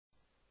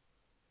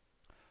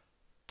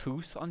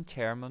Tús an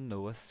téarma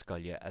nua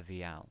scoile a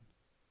bhí ann.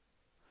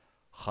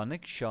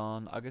 Chonaic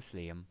Seán agus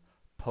Liam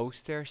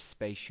póstéir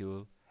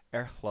spéisiúil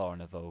ar chláir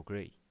na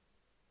bhógraí.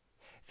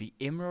 Bhí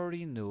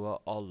imreoirí nua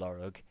á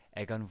lorg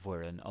ag an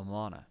bhfoireann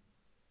amána.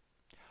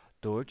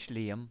 Dúirt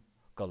Liam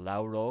go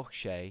labhródh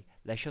sé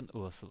leis an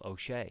uasal ó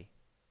sé.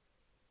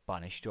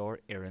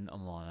 Bainisteoir Fhoireann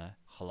amána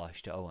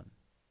choláiste Owen.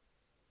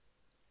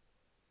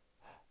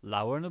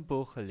 Labhair na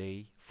buachaillí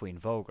faoin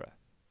bhógra.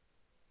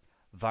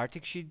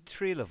 Bharrtaigh siad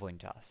tríle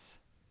bhaint as.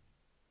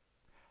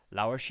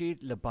 Labhair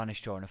siad le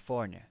bainisteoir na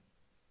Fhoireanne.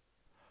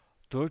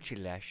 Dúirt siad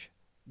leis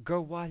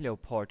gur bhaith leo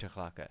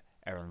páirteachacha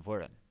ar an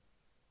bhfoireann.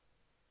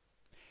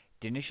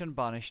 D'inis an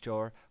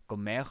bainisteoir go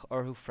mbeadh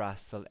orthu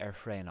freastal ar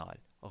shréanáil,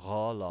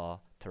 dhá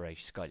lá tar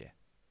éis scoile.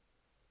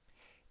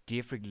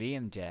 Díofraigh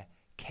Liam de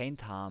cén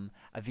táim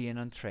a bhíonn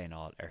an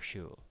tréanáil ar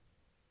siúl.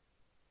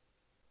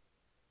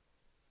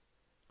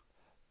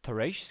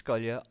 Tar éis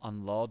scoile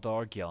an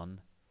ládár gcionn,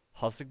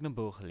 thosaigh na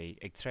buachaillí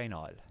ag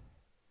tréanáil.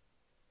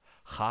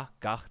 Cha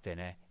gach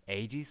duine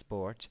éadaí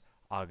spórt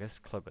agus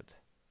clogad.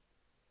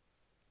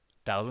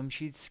 D'fhoghlaim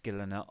siad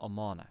scileanna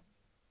amána.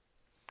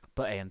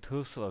 Ba é an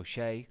túsal ó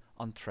sé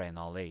an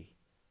tréanálaí.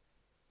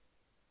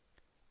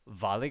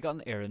 Bhallaigh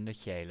an Fhoireann na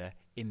chéile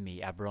i mí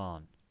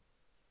Aibreán.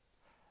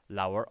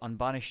 Labhair an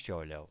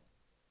bainisteoir leo.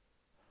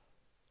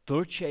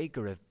 Dúirt sé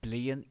go raibh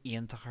bliain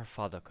hiontach ar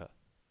fad acu.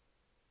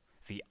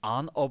 Bhí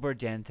an-obair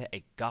déanta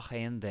ag gach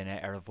aon duine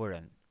ar a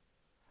bhfoireann,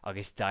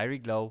 agus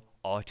d'éirigh leo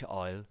áite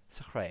áil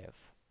sa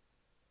chraobh.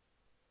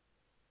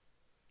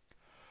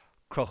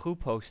 Cruthú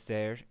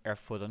póstéir ar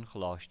fud an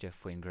choláiste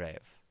faoin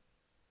gréibh.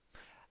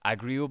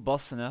 Eagraíodh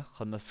bosanna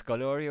chun na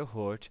scoileoirí a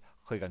thabhairt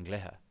chuig an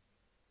gcluiche.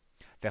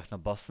 Bheadh na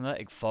bosanna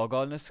ag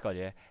fágáil na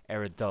scoile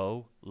ar a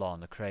dó lá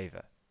na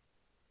craobha.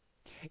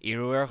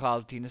 Iarú ar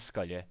ghaltaí na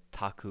scoile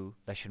tacú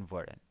leis an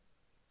bhfoireann.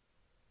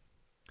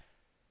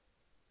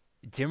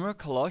 D'imir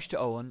choláiste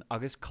Owen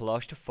agus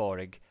choláiste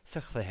Fhoireann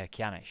sa chluiche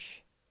ceannais.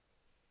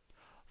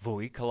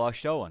 Bhuaigh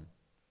choláiste Owen.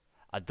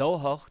 A dó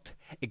hocht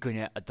I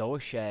gcoinne a dó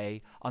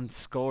sé an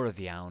scóir a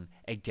bhí ann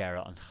ag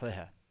deireadh an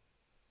chluiche.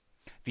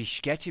 Bhí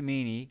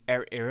sceitiméanaí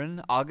ar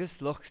Fhoireann agus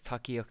lucht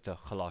tacaíochta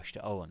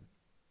choláiste Owen.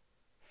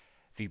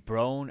 Bhí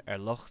brón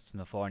ar lucht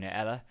na Fhoireanne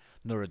eile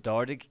nuair a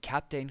d'ordaigh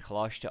captéin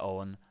choláiste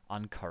Owen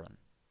an corran.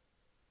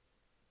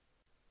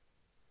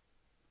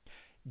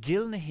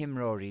 Díl na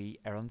himreoirí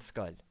ar an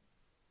scoil.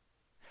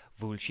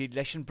 Bhuail siad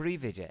leis an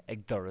bríomhaide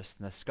ag doras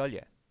na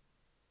scoile.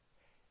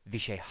 Bhí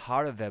sé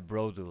thar a bheith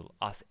bródúil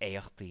as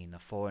éachtaí na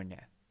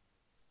Fhoireanne.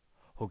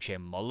 Thug sé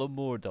molla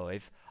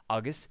mórdóibh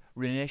agus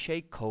rinne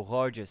sé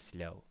cóghárdas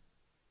leo.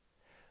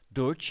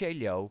 Dúirt sé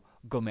leo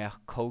go mbeadh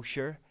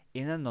cóisir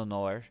ina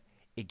nonóir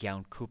I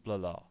gceann cúpla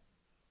lá.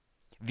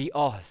 Bhí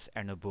áthas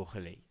ar na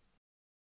buachaillí.